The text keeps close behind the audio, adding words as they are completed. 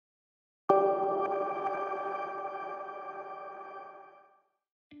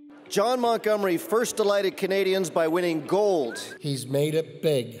John Montgomery first delighted Canadians by winning gold. He's made it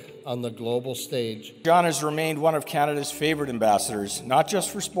big on the global stage. John has remained one of Canada's favorite ambassadors, not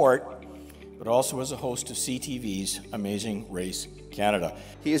just for sport, but also as a host of CTV's Amazing Race Canada.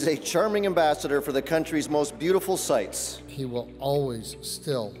 He is a charming ambassador for the country's most beautiful sights. He will always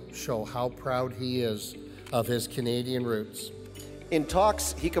still show how proud he is of his Canadian roots. In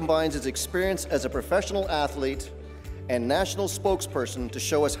talks, he combines his experience as a professional athlete and national spokesperson to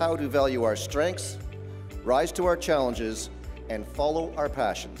show us how to value our strengths, rise to our challenges, and follow our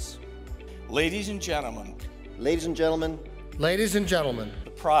passions. Ladies and gentlemen. Ladies and gentlemen. Ladies and gentlemen. The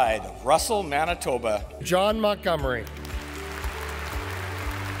pride of Russell, Manitoba. John Montgomery.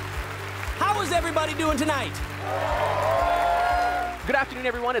 How is everybody doing tonight? Good afternoon,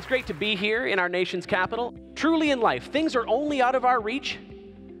 everyone. It's great to be here in our nation's capital. Truly in life, things are only out of our reach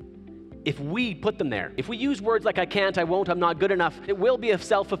if we put them there. If we use words like I can't, I won't, I'm not good enough, it will be a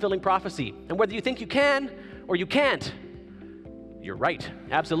self-fulfilling prophecy. And whether you think you can or you can't, you're right,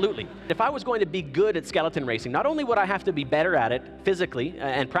 absolutely. If I was going to be good at skeleton racing, not only would I have to be better at it physically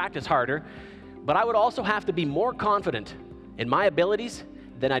and practice harder, but I would also have to be more confident in my abilities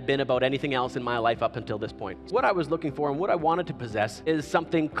than I'd been about anything else in my life up until this point. What I was looking for and what I wanted to possess is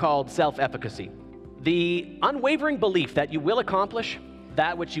something called self-efficacy. The unwavering belief that you will accomplish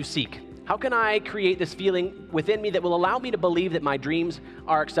that which you seek. How can I create this feeling within me that will allow me to believe that my dreams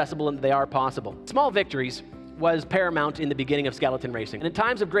are accessible and they are possible? Small victories was paramount in the beginning of skeleton racing. And in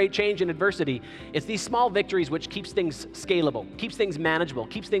times of great change and adversity, it's these small victories which keeps things scalable, keeps things manageable,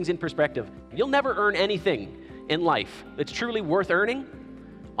 keeps things in perspective. You'll never earn anything in life that's truly worth earning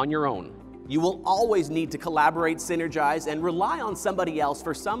on your own. You will always need to collaborate, synergize, and rely on somebody else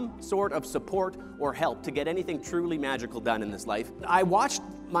for some sort of support or help to get anything truly magical done in this life. I watched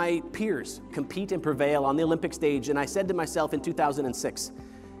my peers compete and prevail on the Olympic stage, and I said to myself in 2006,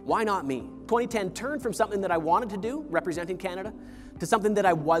 why not me? 2010 turned from something that I wanted to do, representing Canada, to something that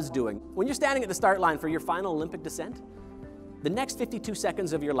I was doing. When you're standing at the start line for your final Olympic descent, the next 52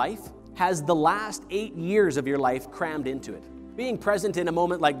 seconds of your life has the last 8 years of your life crammed into it. Being present in a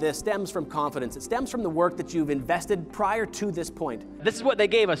moment like this stems from confidence. It stems from the work that you've invested prior to this point. This is what they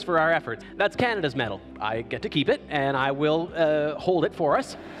gave us for our efforts. That's Canada's medal. I get to keep it, and I will hold it for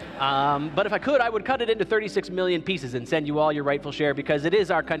us. But if I could, I would cut it into 36 million pieces and send you all your rightful share, because it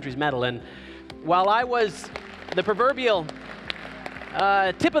is our country's medal. And while I was the proverbial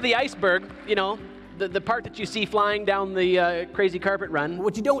tip of the iceberg, you know, the part that you see flying down the crazy carpet run,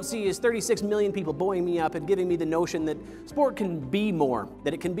 what you don't see is 36 million people buoying me up and giving me the notion that sport can be more,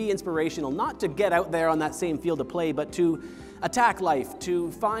 that it can be inspirational, not to get out there on that same field of play, but to attack life,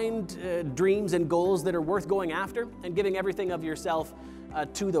 to find dreams and goals that are worth going after and giving everything of yourself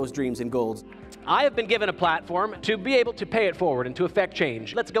to those dreams and goals. I have been given a platform to be able to pay it forward and to affect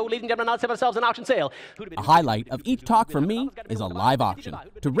change. Let's go, ladies and gentlemen, let's have ourselves an auction sale. A highlight of each talk from me is a live auction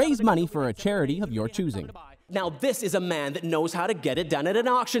to raise money for a charity of your choosing. Now this is a man that knows how to get it done at an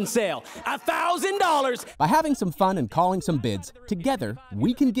auction sale. $1,000! By having some fun and calling some bids, together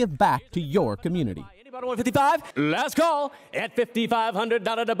we can give back to your community. Anybody want 55? Last call at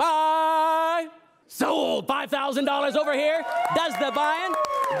 $5,500 to buy. Sold! $5,000 over here. Does the buying.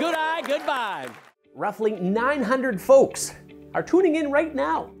 Good eye, goodbye. Roughly 900 folks are tuning in right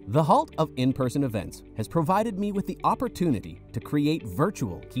now. The halt of in-person events has provided me with the opportunity to create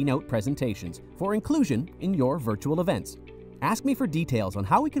virtual keynote presentations for inclusion in your virtual events. Ask me for details on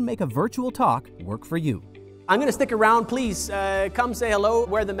how we can make a virtual talk work for you. I'm going to stick around. Please come say hello,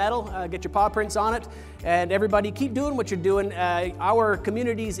 wear the medal, get your paw prints on it, and everybody keep doing what you're doing. Our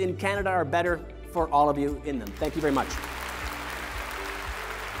communities in Canada are better for all of you in them. Thank you very much.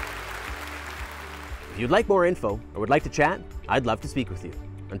 If you'd like more info or would like to chat, I'd love to speak with you.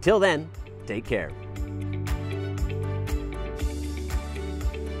 Until then, take care.